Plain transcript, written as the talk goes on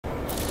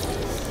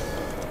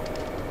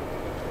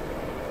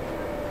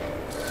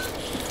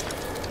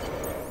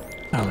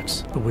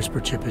Alex, the whisper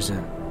chip is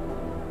in.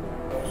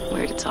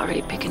 Weird, it's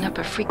already picking up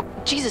a freak.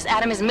 Jesus,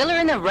 Adam, is Miller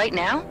in there right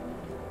now?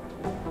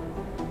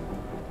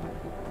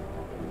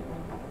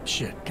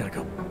 Shit, gotta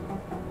go.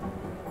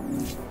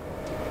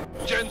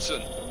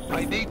 Jensen,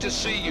 I need to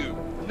see you,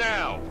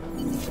 now!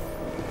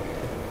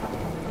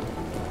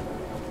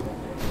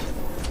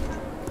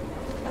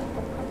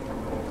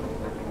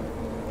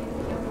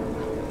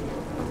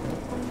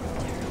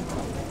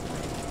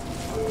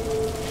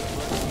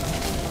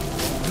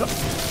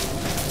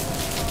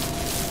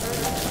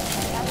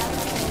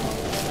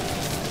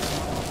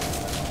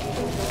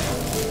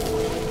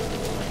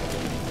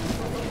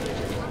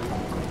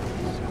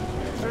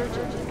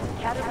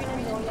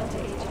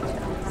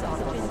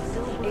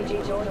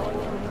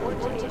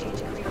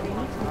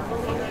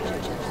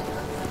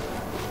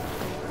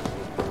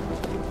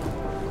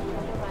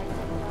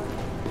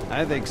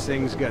 I think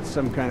Singh's got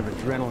some kind of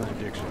adrenaline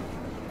addiction.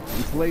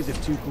 He plays it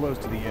too close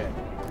to the edge.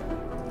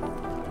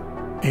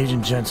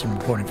 Agent Jensen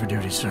reporting for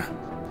duty, sir.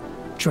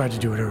 Tried to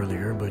do it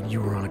earlier, but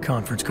you were on a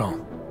conference call.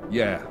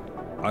 Yeah,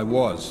 I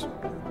was.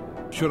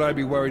 Should I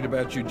be worried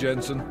about you,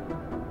 Jensen?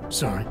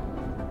 Sorry.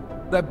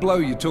 That blow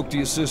you took to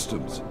your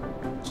systems.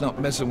 It's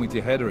not messing with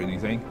your head or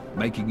anything,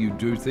 making you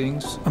do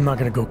things. I'm not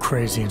gonna go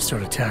crazy and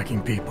start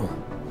attacking people,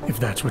 if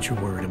that's what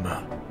you're worried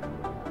about.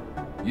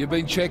 You've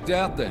been checked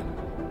out then.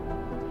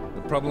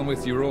 The problem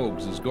with your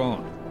orgs is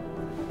gone.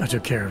 I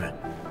took care of it.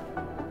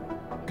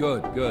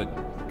 Good, good.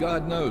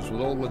 God knows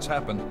with all that's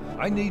happened,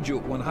 I need you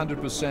at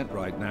 100%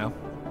 right now.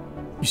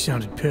 You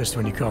sounded pissed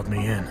when you called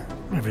me in.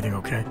 Everything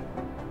okay?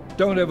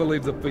 Don't ever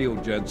leave the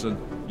field, Jensen.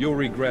 You'll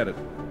regret it.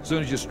 As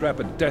soon as you strap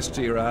a desk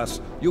to your ass,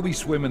 you'll be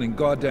swimming in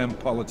goddamn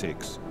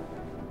politics.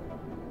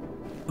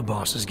 The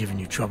boss is giving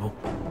you trouble?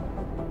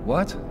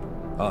 What?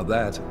 Oh,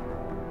 that?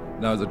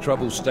 No, the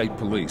trouble's state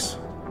police.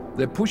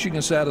 They're pushing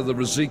us out of the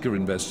Ruzicka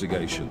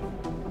investigation.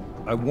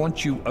 I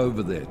want you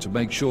over there to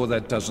make sure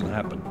that doesn't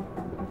happen.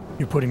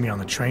 You're putting me on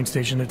the train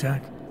station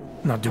attack?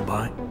 Not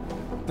Dubai?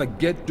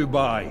 Forget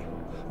Dubai.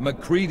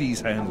 McCready's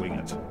handling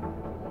it.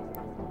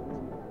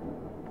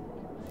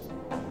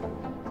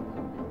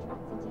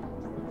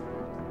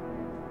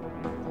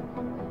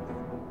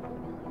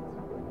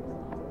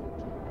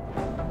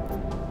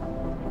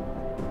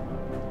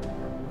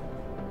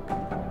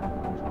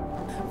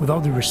 With all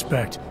due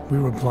respect, we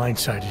were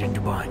blindsided in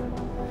Dubai,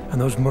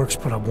 and those mercs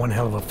put up one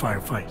hell of a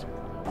firefight.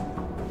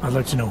 I'd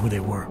like to know who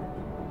they were.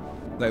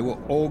 They were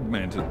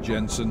augmented,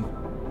 Jensen.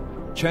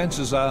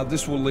 Chances are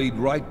this will lead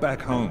right back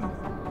home.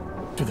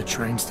 To the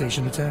train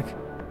station attack?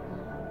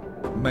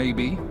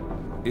 Maybe.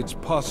 It's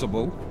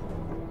possible.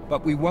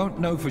 But we won't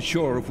know for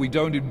sure if we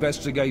don't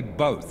investigate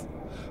both.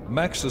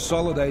 Mac's a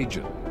solid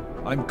agent.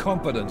 I'm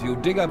confident he'll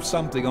dig up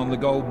something on the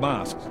gold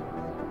masks.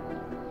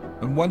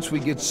 And once we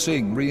get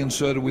Singh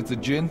reinserted with the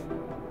Jinn,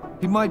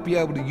 he might be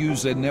able to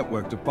use their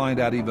network to find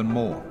out even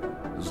more,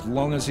 as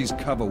long as his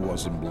cover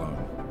wasn't blown.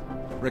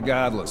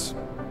 Regardless,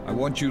 I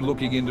want you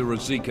looking into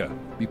Ruzicka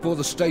before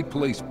the state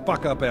police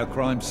fuck up our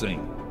crime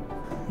scene.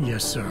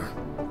 Yes, sir.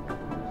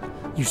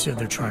 You said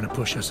they're trying to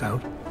push us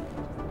out?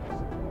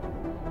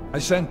 I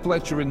sent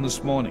Fletcher in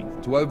this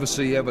morning to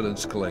oversee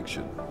evidence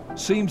collection.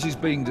 Seems he's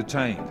being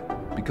detained,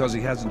 because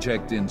he hasn't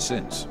checked in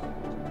since.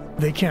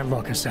 They can't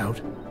lock us out.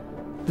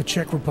 The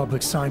Czech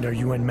Republic signed our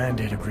UN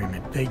mandate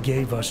agreement. They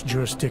gave us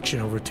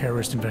jurisdiction over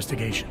terrorist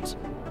investigations.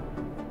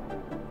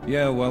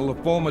 Yeah, well,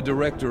 the former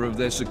director of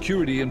their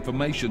security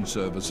information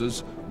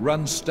services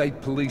runs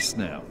state police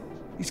now.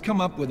 He's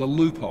come up with a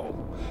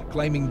loophole,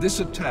 claiming this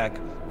attack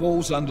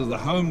falls under the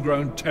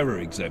homegrown terror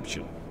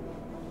exemption.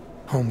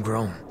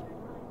 Homegrown?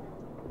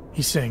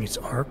 He's saying it's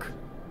ARC?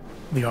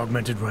 The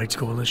Augmented Rights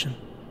Coalition?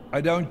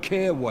 I don't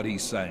care what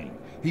he's saying.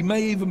 He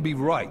may even be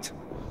right.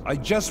 I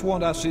just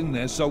want us in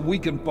there so we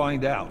can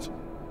find out.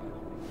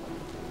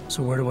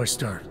 So where do I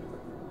start?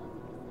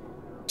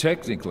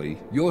 Technically,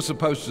 you're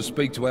supposed to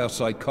speak to our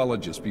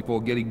psychologist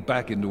before getting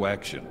back into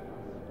action.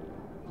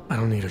 I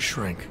don't need a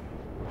shrink.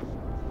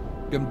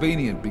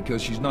 Convenient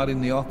because she's not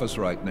in the office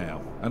right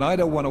now, and I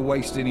don't want to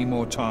waste any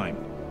more time.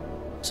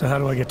 So how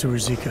do I get to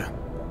Ruzicka?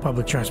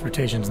 Public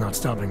transportation's not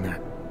stopping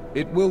there.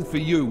 It will for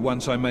you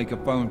once I make a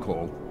phone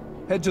call.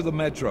 Head to the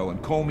metro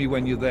and call me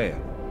when you're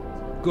there.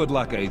 Good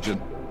luck,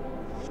 Agent.